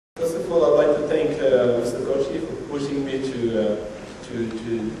First of all, I'd like to thank Mr. Kochi for pushing me to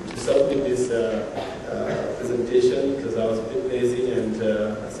submit this presentation, because I was a bit lazy, and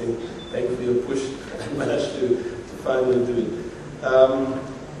I think thanks for your push, I managed to finally do it.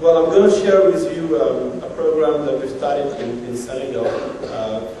 Well, I'm going to share with you a program that we started in Senegal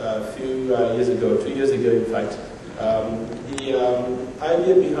a few years ago, 2 years ago in fact. The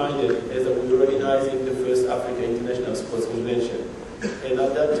idea behind it is that we were organizing the first Africa International Sports Convention. And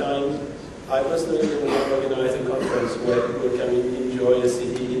at that time, I personally didn't want to organize a conference where people can enjoy a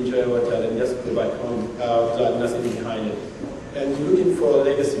city, enjoy a hotel, and just go back home without nothing behind it. And we're looking for a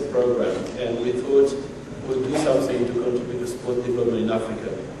legacy program, and we thought we'd do something to contribute to sport development in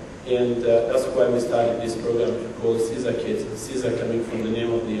Africa. And that's why we started this program called CISA Kids, CISA coming from the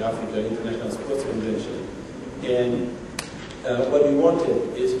name of the Africa International Sports Convention. And what we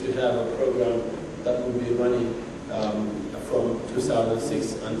wanted is to have a program that would be running from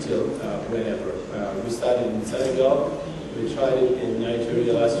 2006 until whenever. We started in Senegal, we tried it in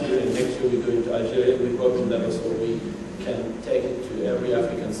Nigeria last year, and next year we're going to Algeria. We're hoping that also we can take it to every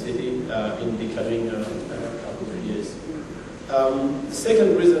African city in the coming couple of years. The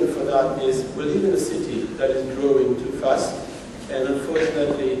second reason for that is we live in a city that is growing too fast, and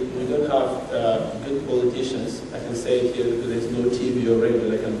unfortunately we don't have good politicians. I can say it here because there's no TV or radio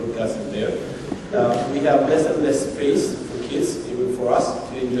that can broadcast it there. We have less and less space for kids, even for us,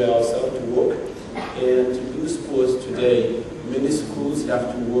 to enjoy ourselves, to work. And to do sports today, many schools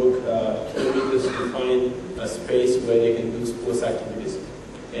have to walk kilometers to find a space where they can do sports activities.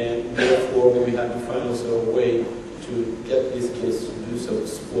 And therefore, we had to find also a way to get these kids to do some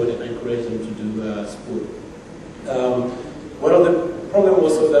sport and encourage them to do sport. One of the problems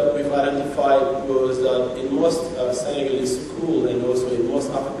also that we've identified was that in most Senegalese schools and also in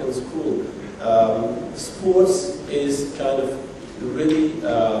most African schools, sports is kind of really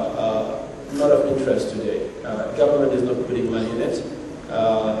not of interest today. Government is not putting money in it.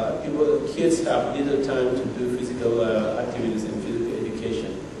 Kids have little time to do physical activities and physical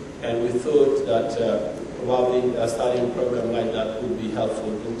education. And we thought that probably starting a program like that would be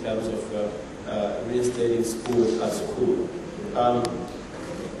helpful in terms of reinstating sport at school.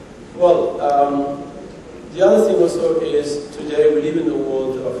 The other thing also is today we live in the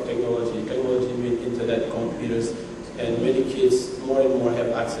world of technology. Technology means internet, computers, and many kids more and more have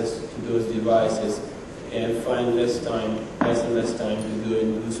access to those devices and find less and less time to go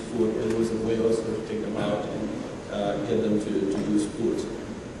and do sport. And there was a way also to take them out and get them to do sports.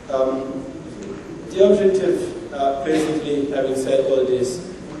 The objective, basically, having said all this,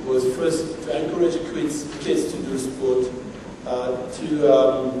 was first to encourage kids to do sport,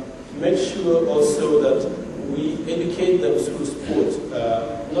 to make sure also that we educate them through sport,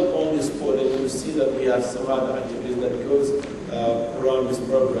 not only sport, and you see that we have some other activities that goes around this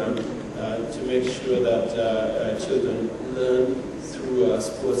program to make sure that children learn through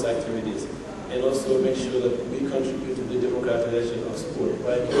sports activities, and also make sure that we contribute to the democratization of sport.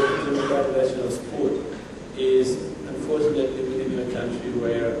 Right? The democratization of sport is, unfortunately, we live in a country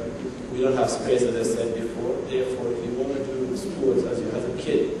where we don't have space, as I said before. Therefore, if you want to do sports as a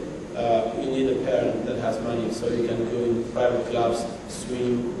kid, you need a parent that has money, so you can go in private clubs,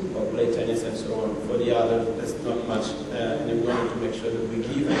 swim, or play tennis, and so on. For the other, there's not much, and we wanted to make sure that we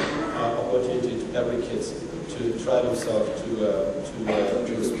give opportunity to every kid to try themselves to sport.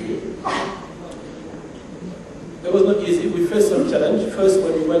 It was not easy. We faced some challenge. First,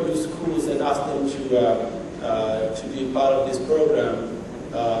 when we went to schools and asked them to be part of this program,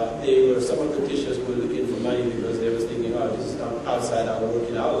 some of the teachers were looking for money because they were thinking, oh, this is outside our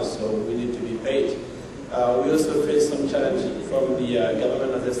working hours, so we need to be paid. We also faced some challenge from the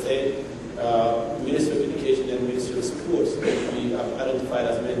government, as I said, Ministry of Education and Ministry of Sports, which we identified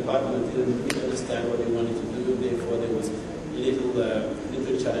as main partners, didn't really understand what we wanted to do, therefore there was little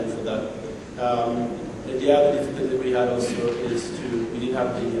challenge for that. The other difficulty we had also is we didn't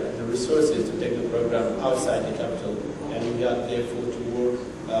have the resources to take the program outside the capital, and we had therefore to work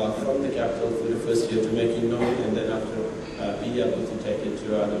from the capital for the first year to make it known, and then after be able to take it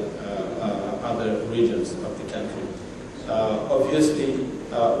to other regions of the country. Obviously,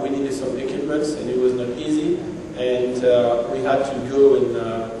 we needed some equipment, and it was not easy, and we had to go and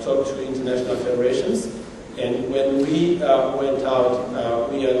talk to international federations. And when we went out,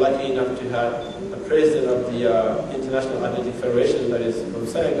 we are lucky enough to have a president of the International Athletic Federation that is from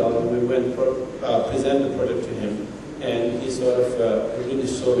Senegal, and we went present the project to him. And he sort of really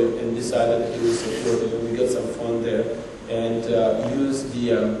saw it and decided that he would support it, and we got some fund there and used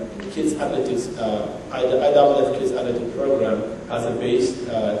the Kids Athletics, IWF Kids Athletic Program as a base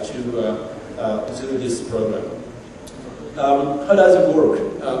to do this program. How does it work?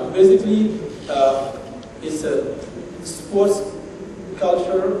 basically, it's a sports,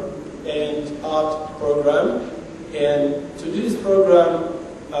 culture, and art program. And to do this program,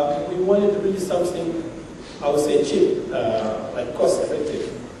 we wanted to really something, I would say, cheap, like cost-effective.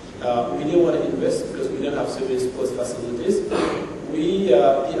 We didn't want to invest because we didn't have so many sports facilities.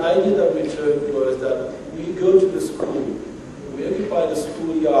 The idea that we took was that we go to the school, we occupy the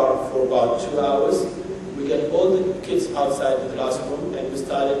schoolyard for about 2 hours, we get all the kids outside the classroom, and we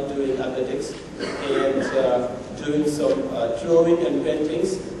started doing athletics and doing some drawing and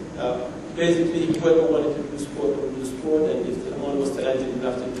paintings. Basically, whoever wanted to do sport would do sport, and if someone was talented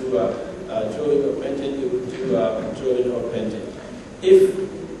enough to do drawing or painting, they would do drawing or painting. If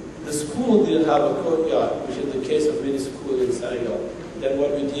the school didn't have a courtyard, which is the case of many schools in Senegal, then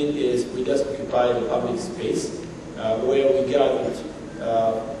what we did is we just occupied a public space where we gathered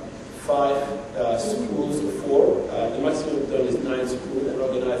 5 schools or 4. The maximum we've done is 9 schools and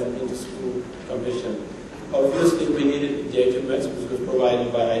organized them into school competition. Obviously, we needed the equipment, which was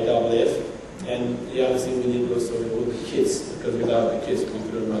provided by IAAF, and the other thing we needed also were the kids, because without the kids, we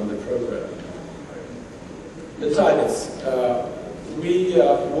couldn't run the program. The targets. We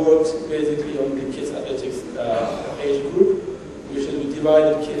worked basically on the kids' athletics age group, which is we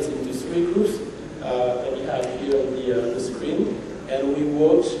divided kids into 3 groups that you have here on the screen. And we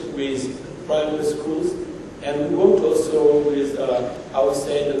worked with primary schools, and we worked also with, I would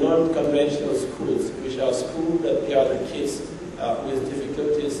say, the non-conventional schools, which are schools that gather kids with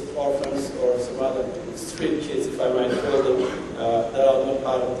difficulties, orphans, or some other street kids, if I might call them, that are not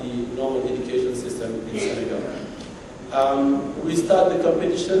part of the normal education system in Senegal. We start the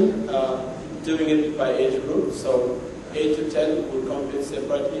competition doing it by age group, so 8 to 10 will compete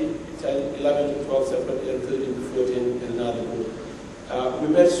separately, 11 to 12 separately, and 13 to 14 in another group. We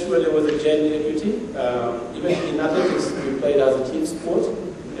made sure there was a gender equity. Even in athletics, we played as a team sport.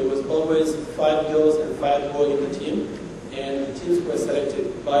 There was always 5 girls and 5 boys in the team, and the teams were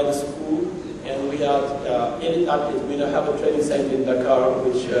selected by the school. And we had elite athletes. We now have a training center in Dakar,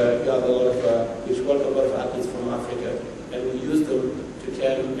 which which welcome a lot of athletes from Africa, and we use them to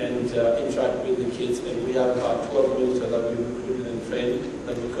come and interact with the kids. And we have about 12 military that we recruited and trained,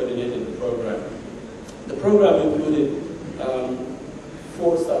 that we coordinated the program. The program included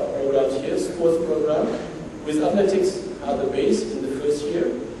 4 sub-programs here: sports program, with athletics at the base in the first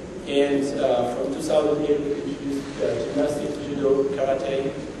year, and from 2008 we introduced gymnastics, judo,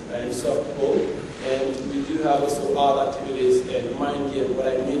 karate, and softball, and we do have also art activities and mind game. What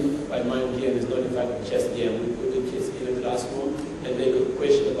I mean by mind game is not in fact a chess game. We put the kids in a classroom and they could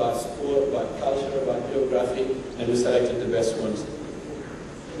question about sport, about culture, about geography, and we selected the best ones.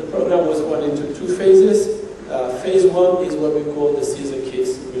 The program was run into 2 phases. Phase 1 is what we call the CISA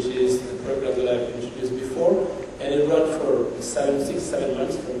Kids, which is the program that I've introduced before, and it ran for 6 to 7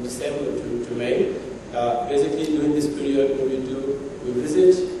 months, from December to May. Basically, during this period, what we do, we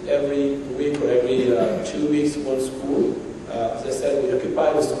visit every week or every 2 weeks one school. As I said, we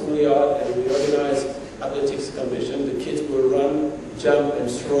occupy the schoolyard and we organize athletics competition. The kids will run, jump,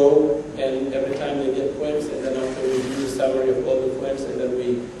 and throw, and every time they get points, and then after we do the summary of all the points, and then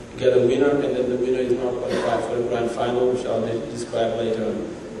we get a winner, and then the winner is now qualified for the grand final, which I'll describe later on.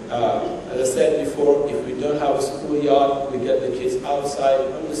 As I said before, if we don't have a schoolyard, we get the kids outside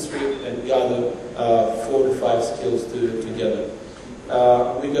on the street and gather 4 to 5 skills together.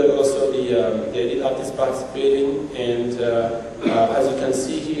 We got also the elite artists participating, and as you can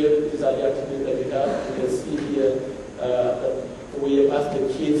see here, these are the activities that we have. You can see here that we ask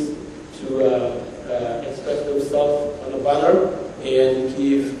the kids to express themselves on a banner and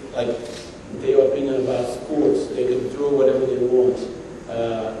give their opinion about sports. They can draw whatever they want.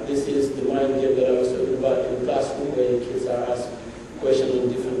 This is the mind game that I was talking about in the classroom, where the kids are asked questions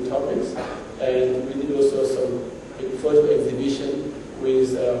on different topics. And we did also some photo exhibition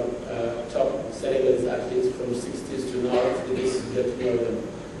with top Senegalese athletes from 60s to now, to get to know them.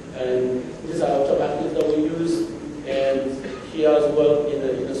 And these are our top athletes that we use. And here as well in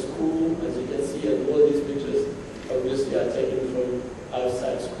a school, as you can see, and all these pictures obviously are taken from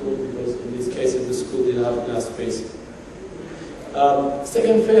outside school, because in these cases the school didn't have enough space.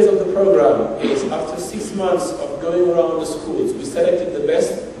 Second phase of the program is after 6 months of going around the schools, we selected the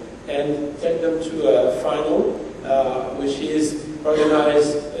best and take them to a final, which is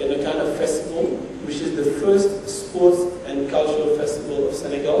organized in a kind of festival, which is the first sports and cultural festival of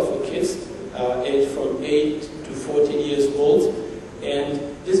Senegal for kids aged from 8 to 14 years old. And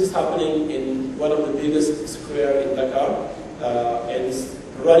this is happening in one of the biggest squares in Dakar, and it's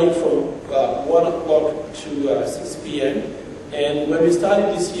running from 1 o'clock to 6 p.m. And when we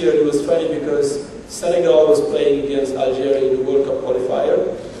started this year, it was funny because Senegal was playing against Algeria in the World Cup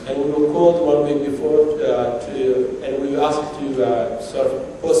qualifier, and we were called 1 week before and we were asked to sort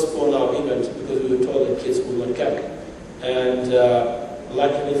of postpone our event because we were told that kids would not come. And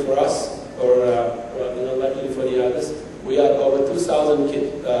luckily for us, or luckily for the others, we had over 2,000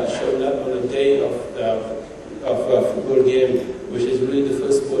 kids showing up on the day of football game, which is really the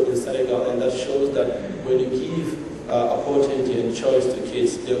first sport in Senegal, and that shows that when you give opportunity and choice to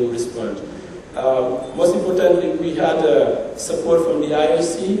kids, they will respond. Most importantly, we had support from the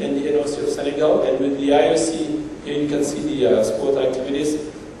IOC and the NOC of Senegal, and with the IOC, here you can see the sport activities.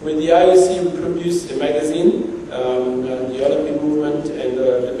 With the IOC, we produced a magazine, the Olympic movement and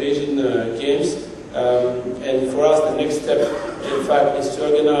the Beijing Games, and for us the next step, in fact, is to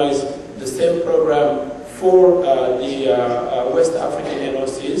organize the same program for the West African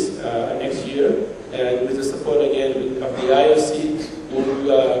NOCs next year, and with the support again of the IOC,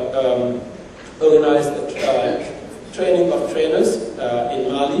 we'll organize a training of trainers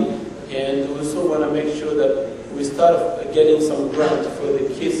in Mali, and we also want to make sure that we start getting some grant for the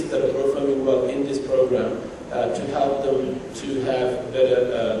kids that are performing well in this program to help them to have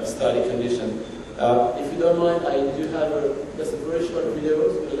better study conditions. If you don't mind, I do have just a very short video,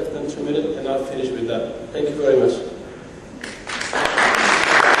 less than 2 minutes, and I'll finish with that. Thank you very much.